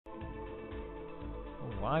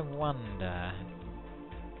I wonder.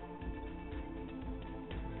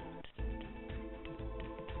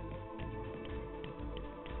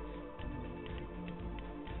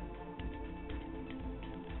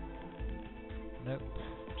 Nope.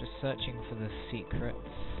 Just searching for the secrets.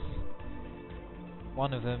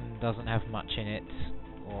 One of them doesn't have much in it,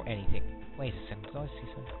 or anything. Wait a second, did I see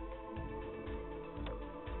something?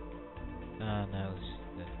 No, it's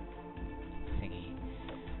the thingy.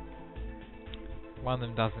 One of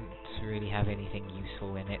them doesn't really have anything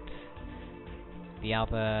useful in it. The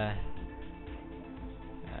other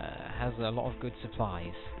has a lot of good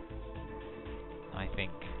supplies, I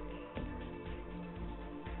think.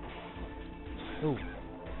 Ooh.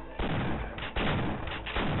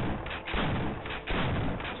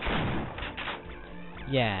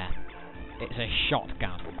 Yeah, it's a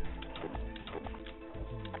shotgun.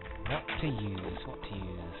 What to use? What to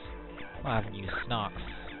use? Well, I haven't used snarks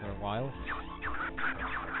for a while.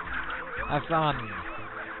 Have fun!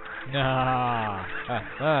 Nah!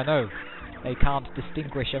 No! They can't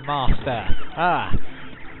distinguish a master! Ah!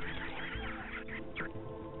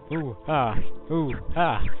 Ooh! Ah! Ooh!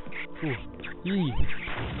 Ah! Ooh! Yee!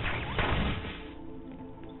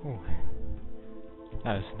 Ooh!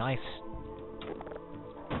 That was nice.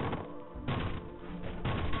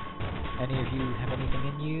 Any of you have anything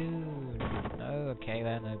in you? No? Okay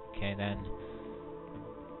then, okay then.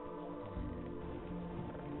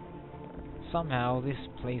 Somehow this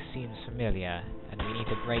place seems familiar, and we need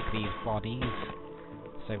to break these bodies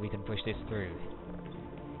so we can push this through.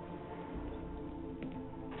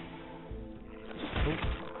 Ooh.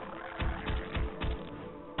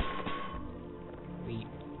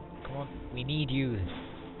 Come on, we need you.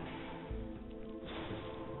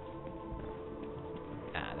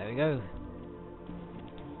 There we go.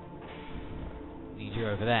 Need you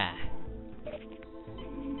over there.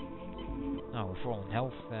 Oh, we're full on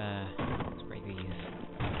health. Let's break these.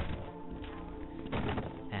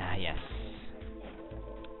 Yes.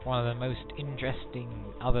 One of the most interesting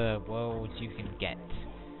other worlds you can get.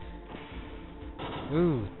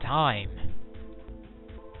 Ooh, time.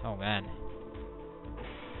 Oh man.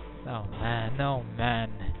 Oh man, oh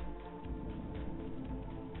man.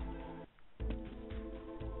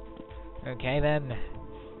 Okay then.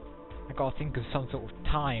 I gotta think of some sort of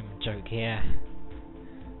time joke here.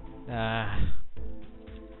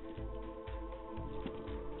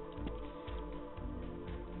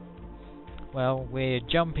 Well, we're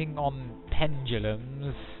jumping on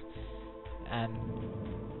pendulums and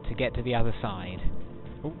to get to the other side.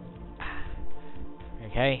 Ooh.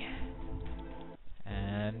 Okay.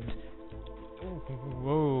 And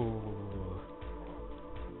whoa.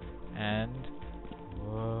 And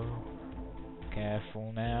whoa.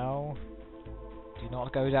 Careful now. Do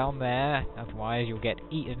not go down there, otherwise you'll get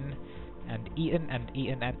eaten, and eaten, and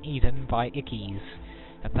eaten, and eaten by ickies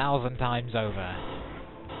 1,000 times over.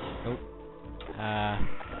 Oh.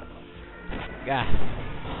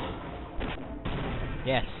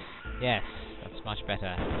 Yes, yes, that's much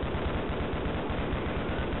better.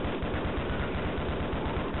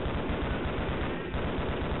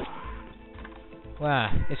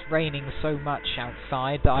 Wow, it's raining so much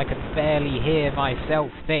outside that I can barely hear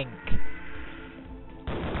myself think.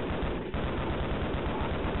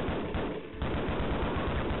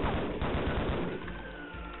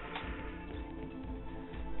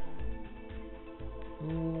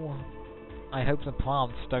 Ooh, I hope the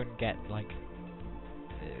plants don't get, like,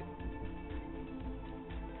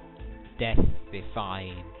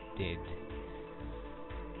 deathified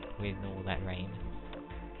with all that rain.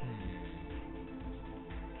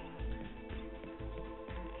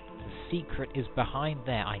 The secret is behind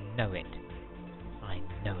there, I know it. I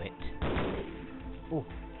know it. Ooh.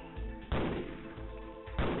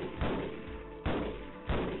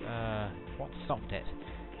 What stopped it?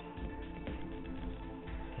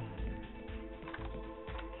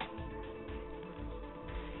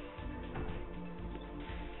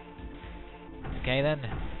 Okay then,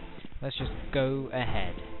 let's just go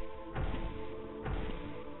ahead.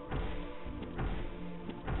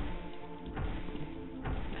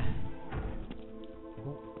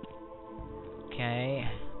 Okay,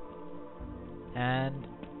 and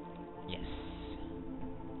yes.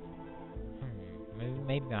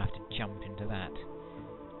 Maybe I have to jump into that.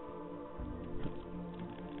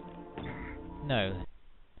 No.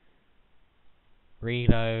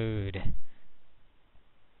 Reload.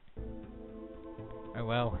 Oh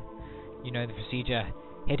well, you know the procedure.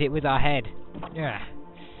 Hit it with our head. Yeah.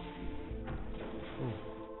 Ooh,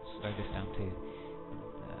 slow this down too.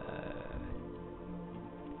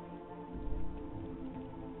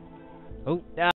 Oh,